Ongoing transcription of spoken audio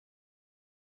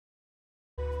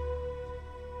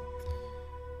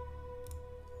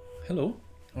Hello.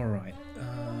 Alright,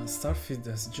 Starfield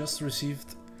has just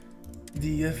received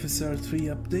the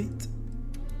FSR3 update.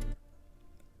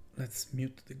 Let's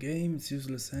mute the game, it's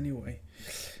useless anyway.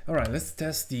 Alright, let's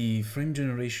test the frame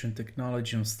generation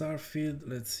technology on Starfield.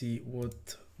 Let's see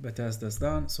what Bethesda has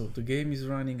done. So the game is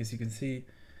running, as you can see,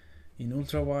 in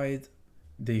ultra wide.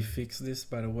 They fixed this,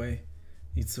 by the way.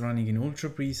 It's running in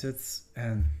ultra presets,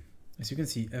 and as you can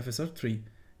see, FSR3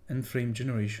 and frame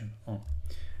generation on.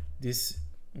 This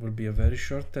will be a very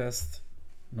short test,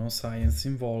 no science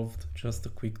involved, just a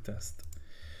quick test.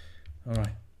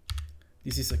 Alright,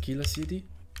 this is Aquila City,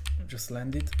 just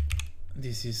landed.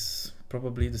 This is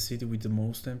probably the city with the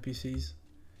most NPCs.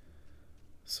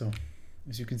 So,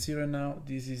 as you can see right now,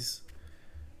 this is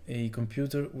a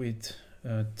computer with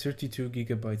 32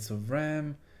 gigabytes of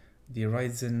RAM, the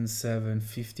Ryzen 7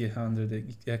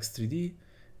 5800 X3D,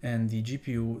 and the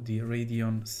GPU, the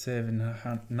Radeon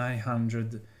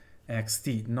 900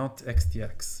 XT, not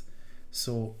XTX.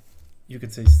 So you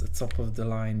could say it's the top of the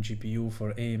line GPU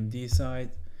for AMD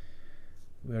side.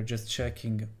 We are just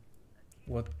checking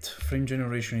what frame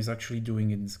generation is actually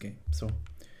doing in this game. So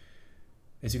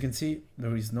as you can see,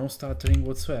 there is no stuttering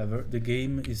whatsoever. The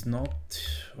game is not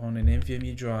on an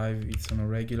NVMe drive, it's on a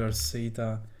regular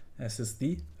SATA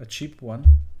SSD, a cheap one.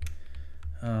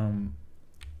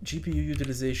 GPU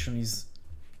utilization is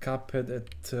capped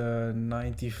at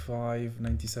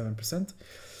 95-97%.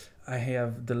 I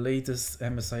have the latest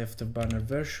MSI Afterburner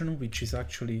version, which is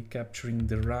actually capturing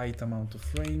the right amount of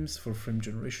frames for frame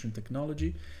generation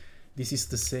technology. This is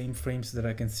the same frames that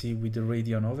I can see with the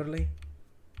Radeon overlay.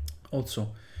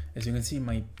 Also, as you can see,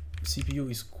 my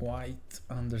CPU is quite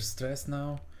under stress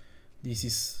now. This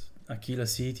is Aquila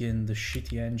City and the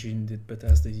shitty engine that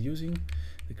Bethesda is using,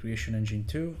 the Creation Engine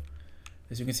 2.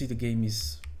 As you can see, the game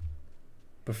is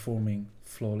performing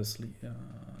flawlessly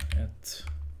at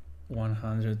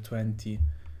 120,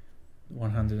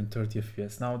 130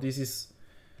 FPS. Now this is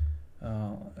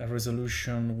a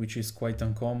resolution which is quite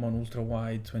uncommon, ultra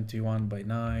wide,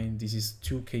 21:9. This is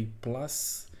 2K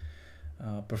plus.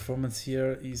 Performance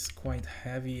here is quite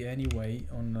heavy anyway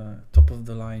on top of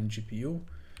the line GPU.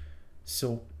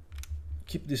 So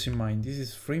keep this in mind. This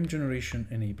is frame generation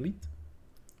enabled,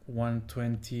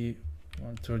 120,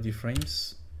 130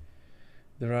 frames.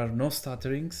 There are no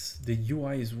stutterings. The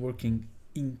UI is working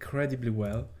incredibly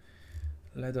well.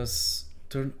 Let us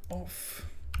turn off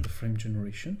the frame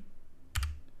generation.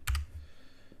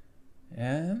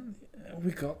 And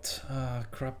we got a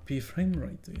crappy frame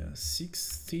rate. Yeah,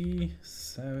 60,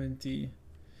 70,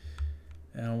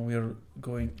 and we're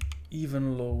going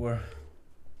even lower.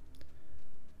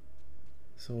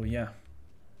 So yeah,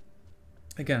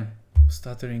 again,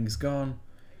 stuttering is gone.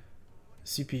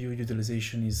 CPU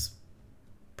utilization is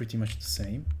pretty much the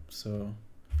same, so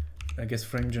I guess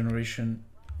frame generation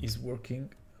is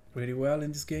working pretty well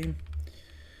in this game.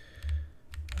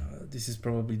 This is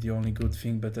probably the only good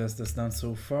thing Bethesda's done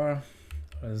so far.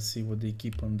 Let's see what they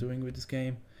keep on doing with this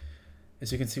game.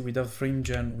 As you can see, without frame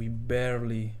gen, we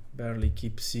barely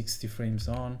keep 60 frames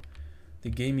on. The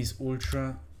game is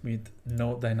ultra with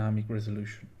no dynamic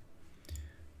resolution.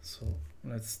 So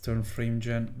let's turn frame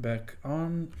gen back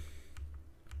on.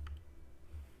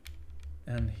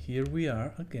 And here we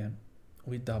are again.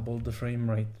 We doubled the frame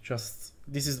rate. Just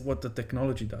this is what the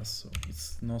technology does, so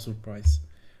it's no surprise.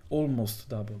 Almost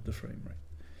doubled the frame rate.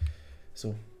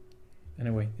 So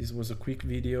anyway, this was a quick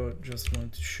video. Just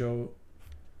wanted to show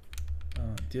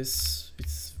this.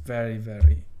 It's very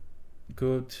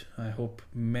good. I hope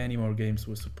many more games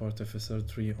will support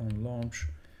FSR3 on launch,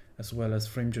 as well as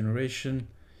frame generation.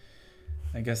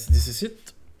 I guess this is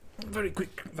it. Very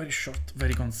quick, very short,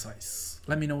 very concise.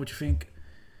 Let me know what you think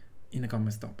in the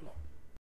comments down below.